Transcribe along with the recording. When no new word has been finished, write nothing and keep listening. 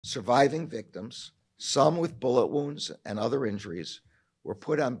Surviving victims, some with bullet wounds and other injuries, were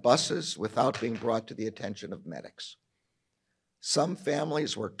put on buses without being brought to the attention of medics. Some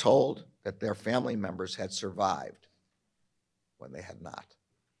families were told that their family members had survived when they had not.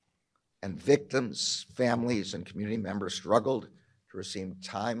 And victims, families, and community members struggled to receive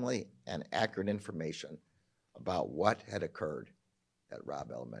timely and accurate information about what had occurred at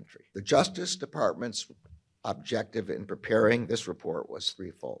Robb Elementary. The Justice Department's objective in preparing this report was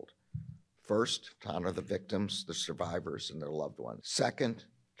threefold. First, to honor the victims, the survivors, and their loved ones. Second,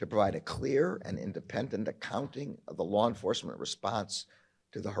 to provide a clear and independent accounting of the law enforcement response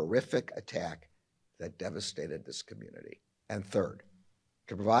to the horrific attack that devastated this community. And third,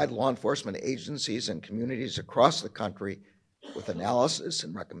 to provide law enforcement agencies and communities across the country with analysis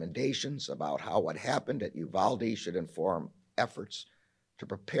and recommendations about how what happened at Uvalde should inform efforts to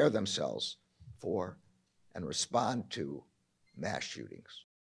prepare themselves for and respond to mass shootings.